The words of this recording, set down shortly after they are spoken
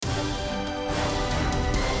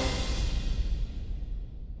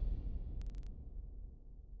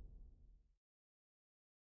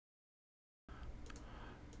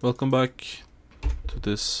Welcome back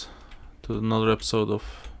to another episode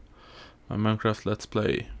of my Minecraft Let's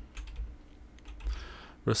Play.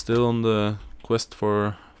 We're still on the quest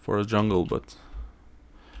for a jungle, but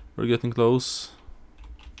we're getting close.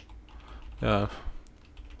 Yeah.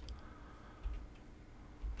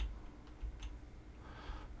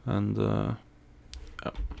 And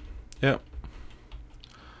yeah.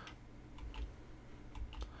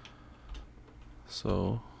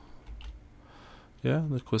 So yeah,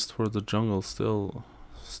 the quest for the jungle still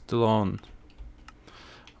on.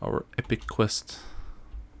 Our epic quest.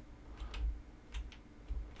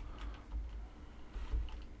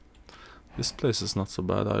 This place is not so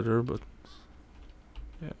bad either, but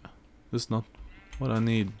yeah, it's not what I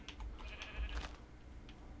need.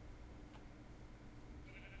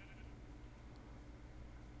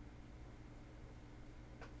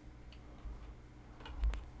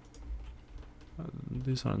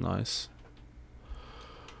 These are nice.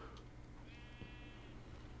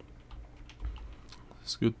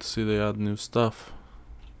 It's good to see they add new stuff.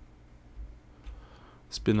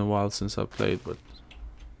 It's been a while since I played, but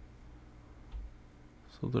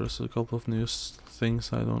so there's a couple of new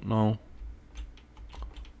things I don't know.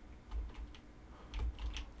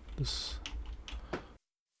 This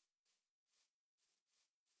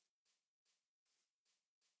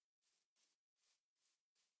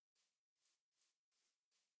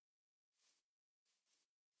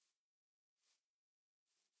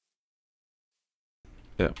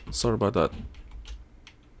yeah, sorry about that.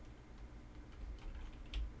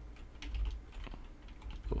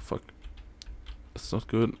 Oh fuck. That's not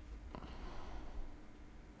good.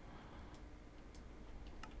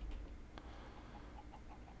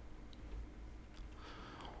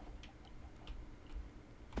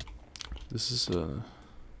 This is a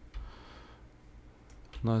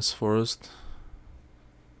nice forest.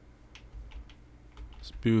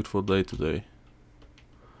 It's a beautiful day today.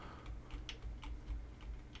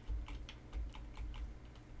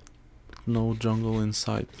 But no jungle in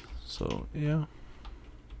sight. So yeah.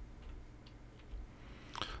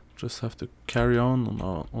 Just have to carry on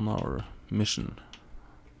our mission.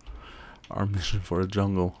 Our mission for a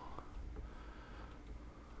jungle.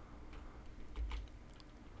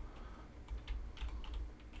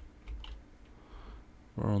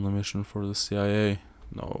 We're on a mission for the CIA.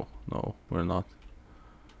 No, we're not.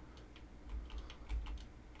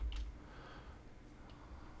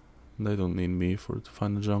 They don't need me to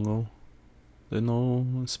find the jungle. They know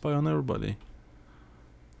and spy on everybody.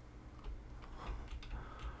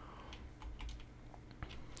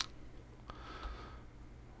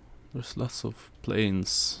 There's lots of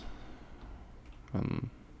plains. And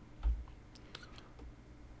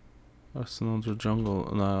there's another jungle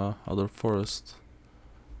and other forest.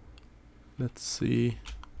 Let's see.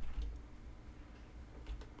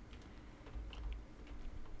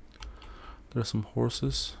 There's some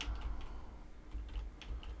horses.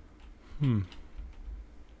 I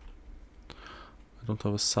don't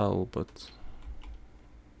have a saddle, but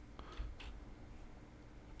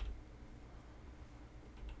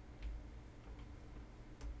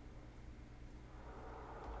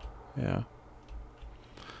yeah.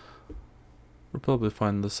 We'll probably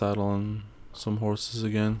find the saddle and some horses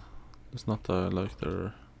again. It's not like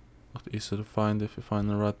they're not easy to find if you find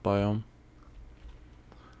the right biome.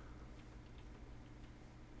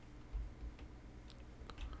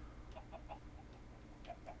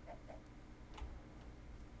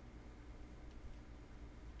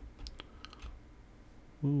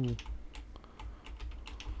 Ooh.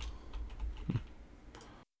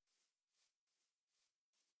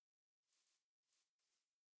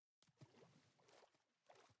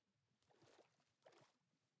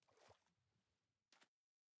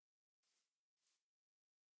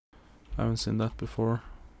 I haven't seen that before.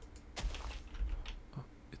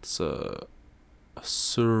 It's a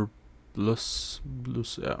surplus,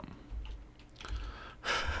 yeah.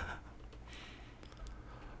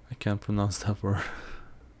 I can't pronounce that word.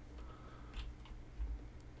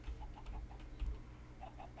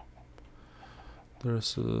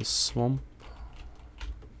 There's a swamp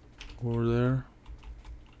over there.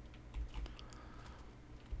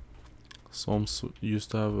 Swamps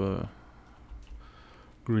used to have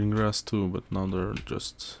green grass too, but now they're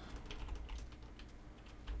just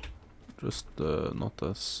not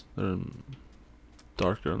as, they're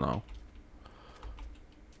darker now.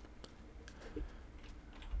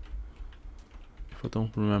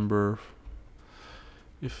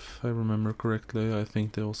 If I remember correctly, I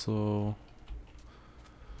think they also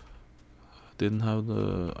didn't have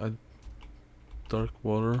the dark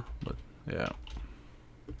water, but yeah.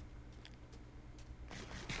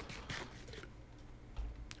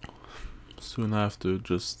 soon have to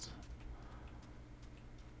just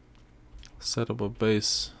set up a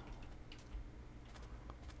base.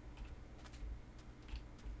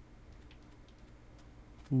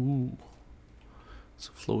 Ooh, it's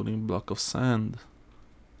a floating block of sand.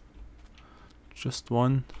 Just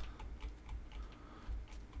one.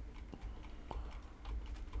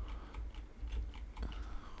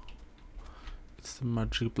 It's the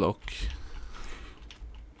magic block.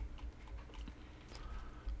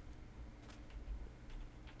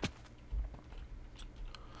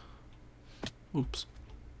 Oops.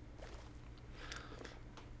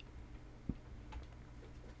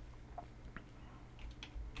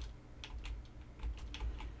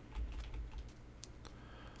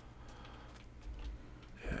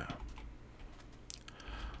 Yeah.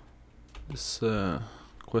 This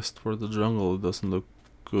quest for the jungle doesn't look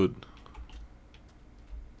good.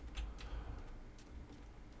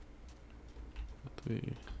 But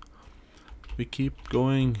we keep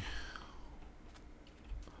going.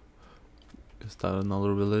 Is that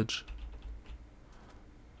another village?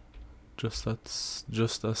 Just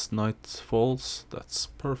as night falls. That's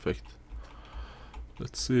perfect.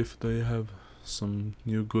 Let's see if they have some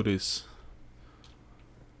new goodies.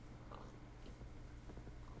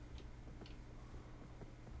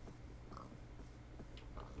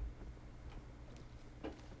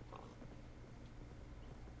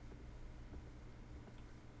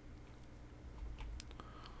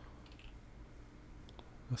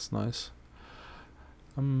 That's nice.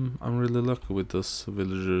 I'm really lucky with those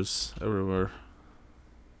villagers everywhere.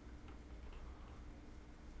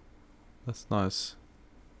 That's nice.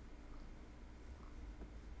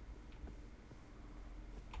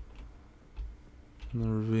 In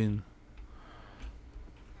a ravine.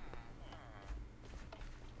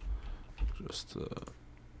 Just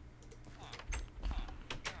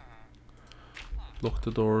lock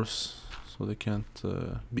the doors so they can't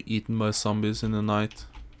be eaten by zombies in the night.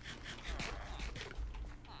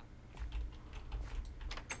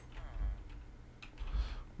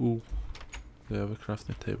 Ooh, they have a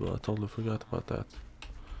crafting table. I totally forgot about that.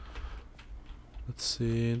 Let's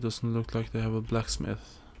see, it doesn't look like they have a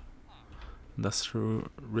blacksmith. And that's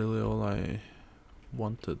really all I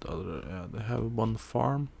wanted. Yeah, they have one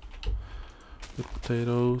farm with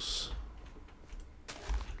potatoes.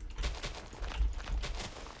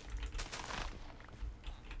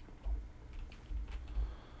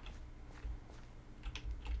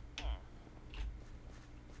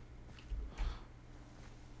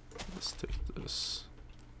 Let's take this.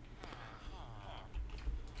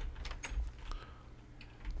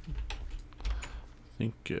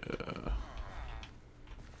 I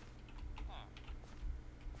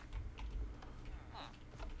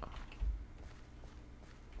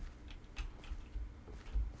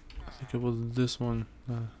think it was this one.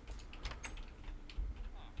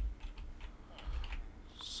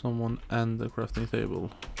 Someone and the crafting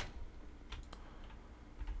table.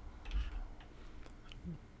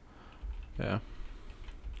 Yeah.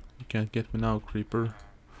 You can't get me now, creeper.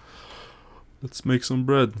 Let's make some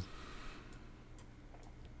bread.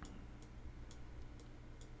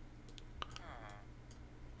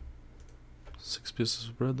 Six pieces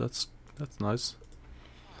of bread, that's nice.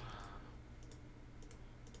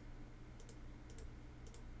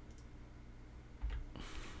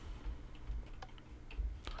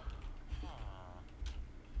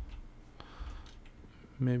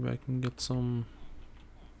 Maybe I can get some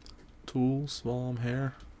tools while I'm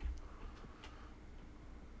here.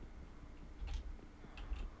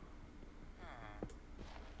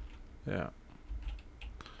 Yeah.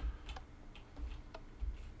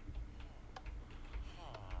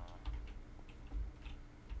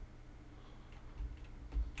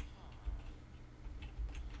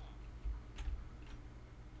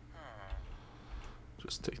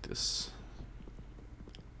 Just take this.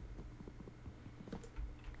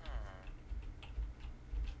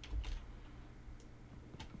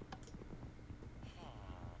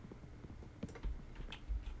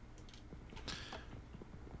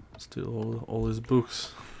 Steal all his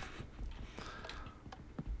books.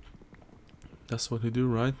 That's what you do,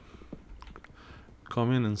 right?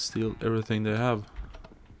 Come in and steal everything they have.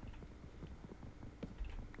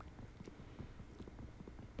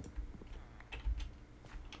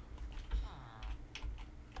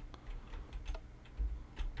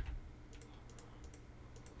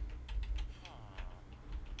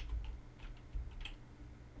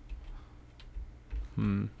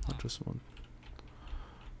 I just want.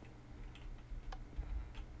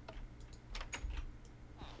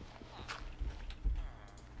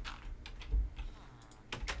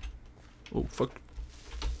 Oh fuck.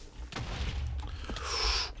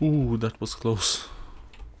 Ooh, that was close.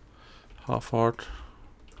 Half heart.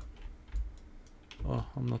 Oh,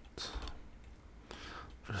 I'm not.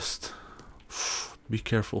 Just be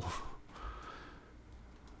careful.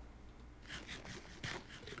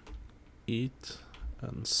 Eat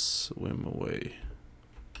and swim away.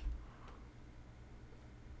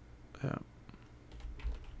 Yeah.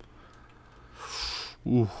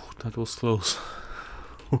 Ooh, that was close.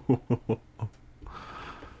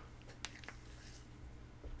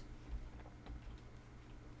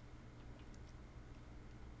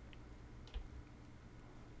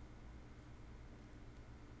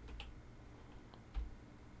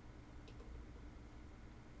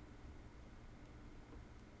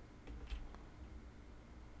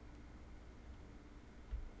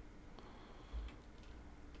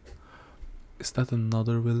 Is that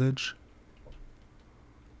another village?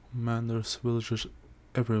 Man, there's villagers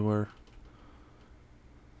everywhere.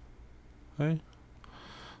 Hey,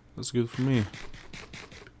 that's good for me.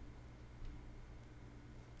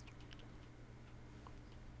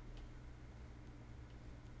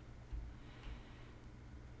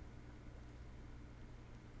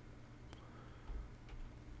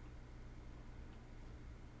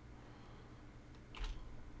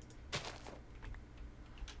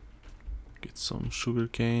 Get some sugar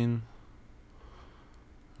cane.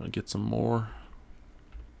 I'll get some more.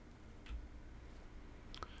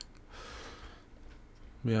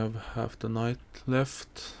 We have half the night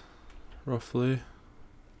left, roughly.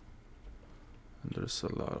 And there's a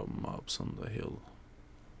lot of mobs on the hill.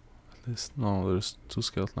 At least, no, there's 2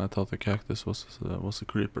 skeletons. I thought the cactus was a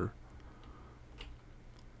creeper.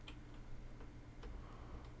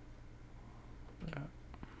 Yeah.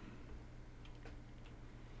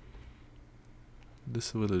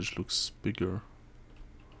 This village looks bigger.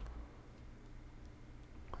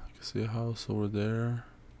 I can see a house over there.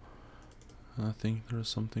 And I think there's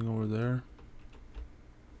something over there.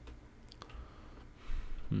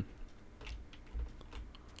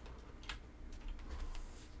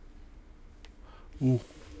 Ooh.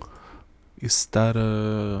 Is that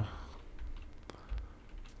a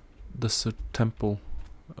desert temple?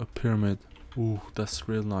 A pyramid? Ooh, that's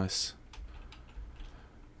real nice.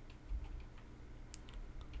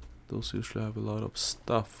 Those usually have a lot of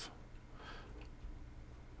stuff.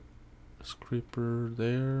 There's a creeper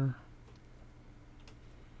there.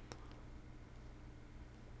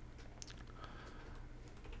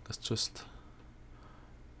 Let's just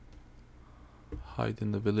hide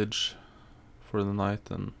in the village for the night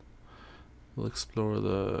and we'll explore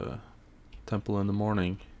the temple in the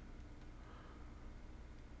morning.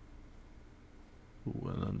 Ooh,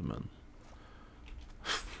 an enderman.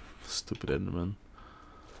 Stupid enderman.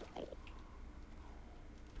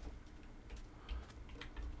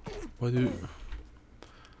 Why do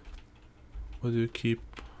you keep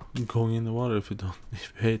going in the water if you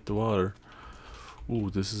hate the water? Ooh,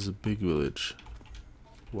 this is a big village.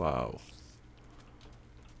 Wow.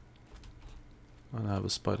 And I have a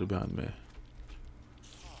spider behind me.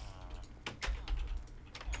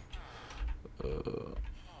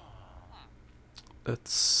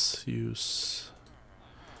 Let's use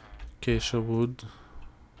acacia wood.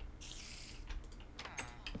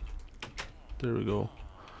 There we go.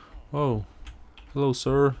 Oh, hello,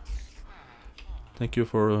 sir. Thank you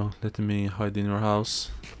for letting me hide in your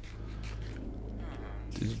house.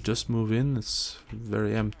 Did you just move in? It's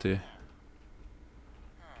very empty.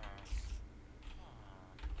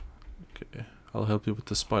 Okay, I'll help you with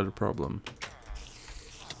the spider problem.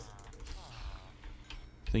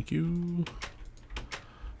 Thank you.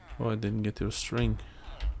 Oh, I didn't get your string.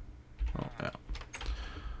 Oh, yeah.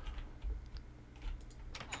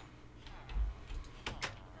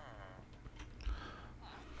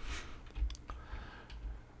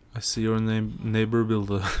 I see your neighbor build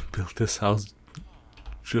this house.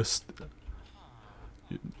 Just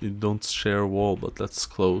you don't share a wall, but that's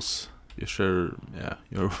close. You share, yeah,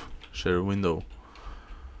 you share a window.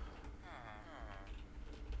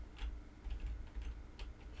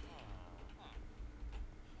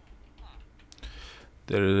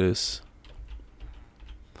 There it is.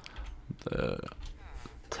 The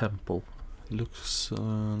temple looks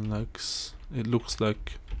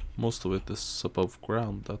like most of it is above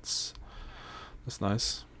ground. That's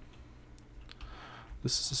nice.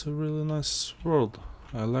 This is a really nice world.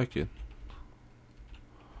 I like it.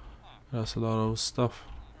 There's a lot of stuff.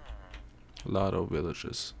 A lot of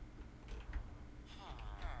villages.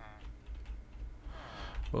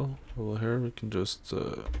 Well, over here we can just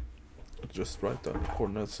write down the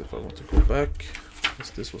coordinates if I want to go back.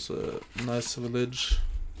 This was a nice village.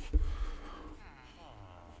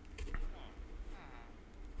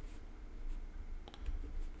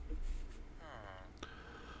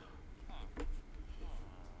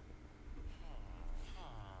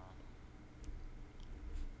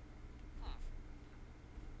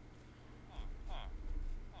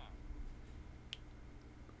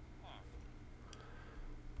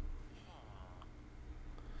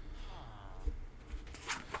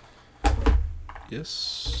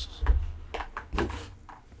 Yes.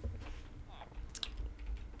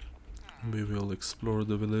 We will explore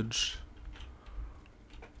the village.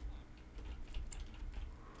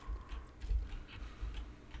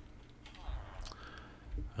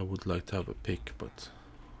 I would like to have a pick, but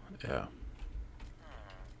yeah.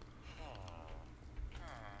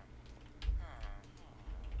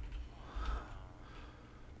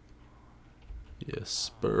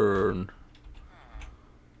 Yes, burn.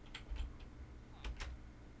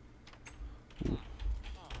 Ooh.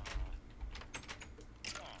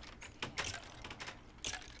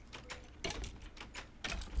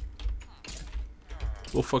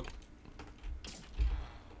 Oh fuck.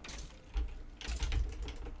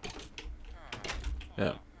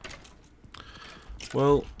 Yeah.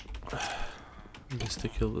 Well, at least they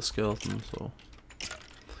killed the skeleton, so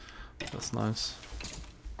that's nice.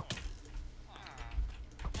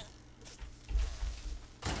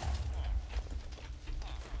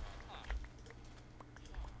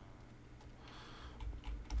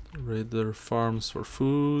 Raid their farms for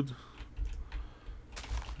food.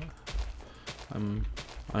 I'm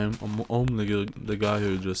only the guy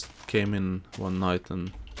who just came in one night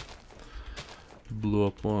and blew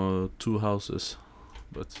up 2 houses,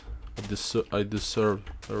 but I deserve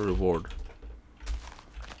a reward.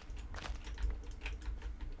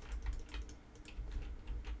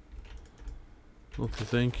 Don't you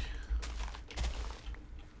think?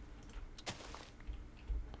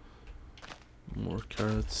 More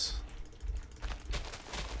carrots.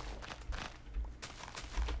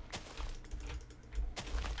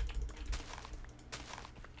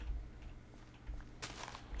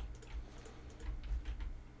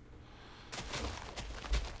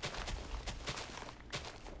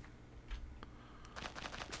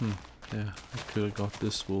 Yeah, I could have got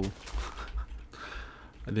this wool.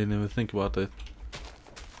 I didn't even think about it.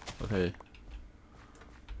 But hey.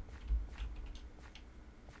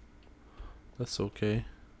 That's okay.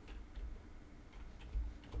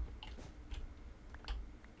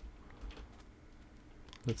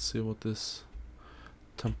 Let's see what this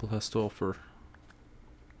temple has to offer.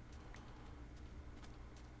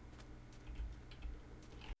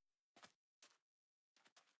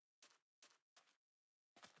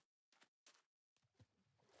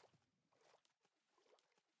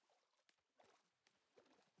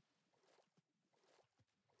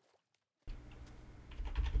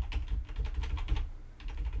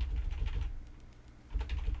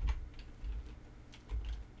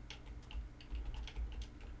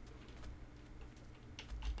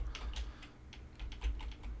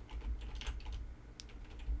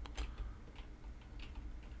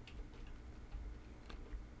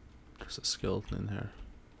 There's a skeleton in here.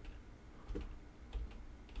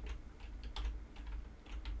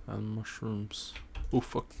 And mushrooms. Oh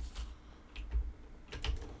fuck.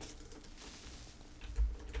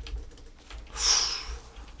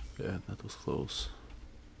 Yeah, that was close.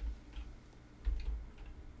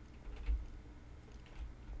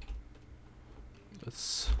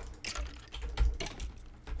 Let's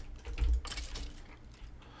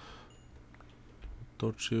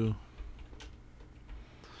dodge you.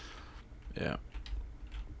 Yeah.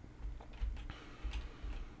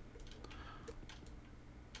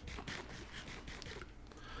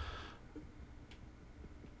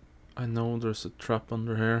 I know there's a trap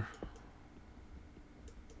under here.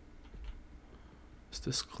 Is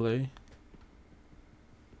this clay?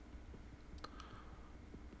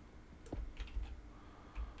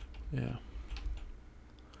 Yeah.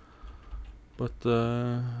 But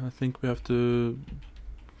I think we have to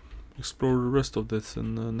explore the rest of this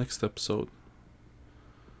in the next episode.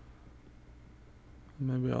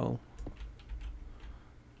 Maybe I'll...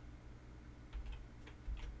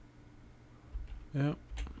 Yeah.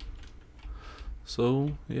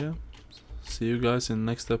 So, yeah. See you guys in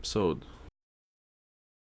the next episode.